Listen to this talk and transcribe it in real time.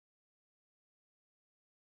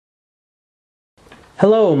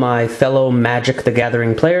Hello, my fellow Magic the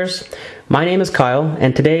Gathering players. My name is Kyle,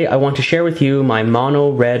 and today I want to share with you my mono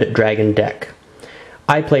red dragon deck.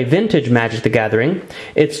 I play vintage Magic the Gathering.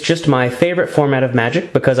 It's just my favorite format of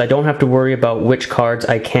Magic because I don't have to worry about which cards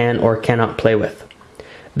I can or cannot play with.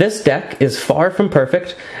 This deck is far from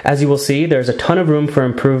perfect. As you will see, there's a ton of room for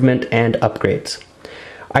improvement and upgrades.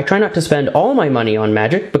 I try not to spend all my money on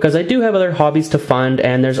Magic because I do have other hobbies to fund,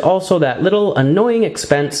 and there's also that little annoying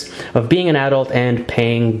expense of being an adult and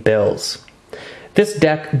paying bills. This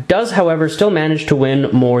deck does, however, still manage to win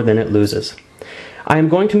more than it loses. I am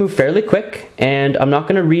going to move fairly quick, and I'm not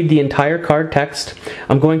going to read the entire card text.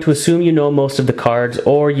 I'm going to assume you know most of the cards,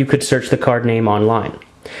 or you could search the card name online.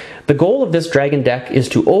 The goal of this dragon deck is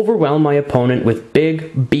to overwhelm my opponent with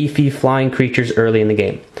big, beefy flying creatures early in the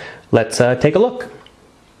game. Let's take a look.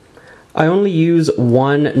 I only use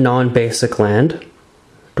one non-basic land,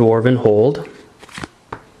 Dwarven Hold,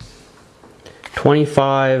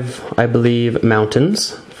 25, I believe,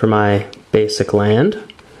 mountains for my basic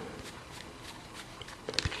land,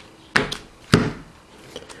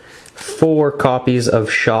 4 copies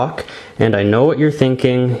of Shock, and I know what you're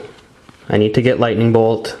thinking, I need to get Lightning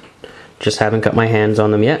Bolt, just haven't got my hands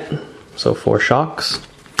on them yet, so 4 Shocks,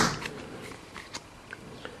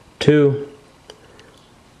 2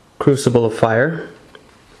 Crucible of Fire,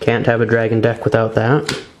 can't have a dragon deck without that,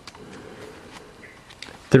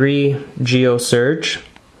 3 Geosurge,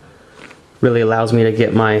 really allows me to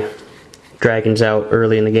get my dragons out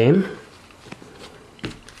early in the game,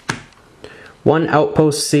 1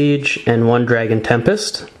 Outpost Siege and 1 Dragon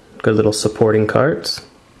Tempest, good little supporting cards,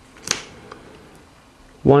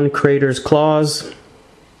 1 Crater's Claws,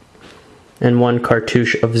 and 1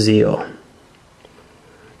 Cartouche of Zeal.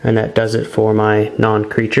 And that does it for my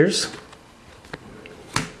non-creatures.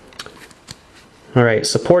 Alright,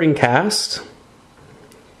 supporting cast,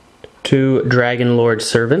 2 Dragon Lord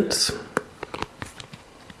Servants,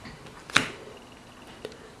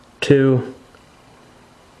 2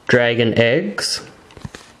 Dragon Eggs,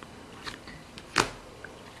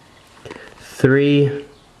 3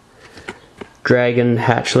 Dragon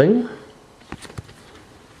Hatchling,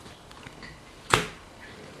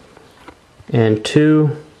 and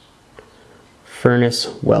 2 Furnace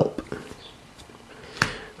Whelp.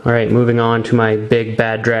 Alright, moving on to my big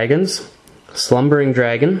bad dragons. Slumbering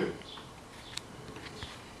Dragon,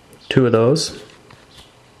 2 of those,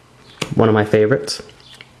 one of my favorites.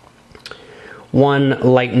 1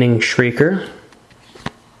 Lightning Shrieker,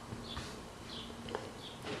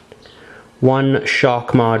 1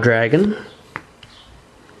 Shockmaw Dragon,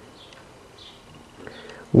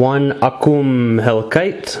 1 Akum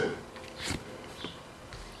Hellkite,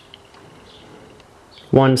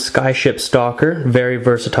 1 Skyship Stalker, very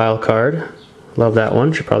versatile card. Love that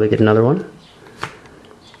one, should probably get another one.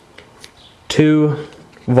 2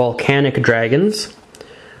 Volcanic Dragons,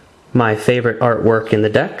 my favorite artwork in the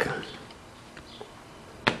deck.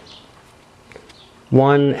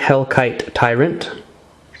 1 Hellkite Tyrant,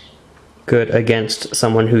 good against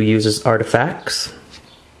someone who uses artifacts.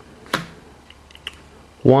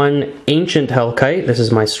 1 Ancient Hellkite, this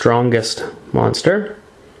is my strongest monster.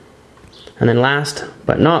 And then last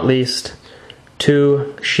but not least,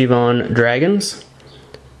 2 Shivon Dragons,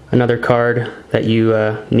 another card that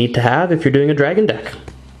you need to have if you're doing a dragon deck.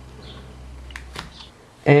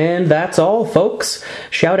 And that's all, folks.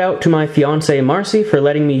 Shout out to my fiancée Marcy for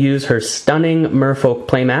letting me use her stunning Merfolk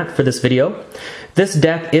playmat for this video. This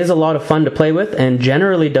deck is a lot of fun to play with and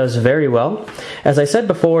generally does very well. As I said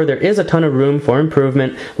before, there is a ton of room for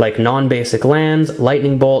improvement, like non-basic lands,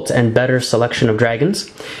 lightning bolts, and better selection of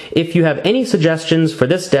dragons. If you have any suggestions for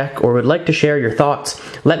this deck or would like to share your thoughts,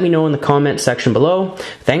 let me know in the comment section below.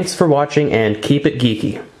 Thanks for watching and keep it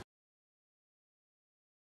geeky.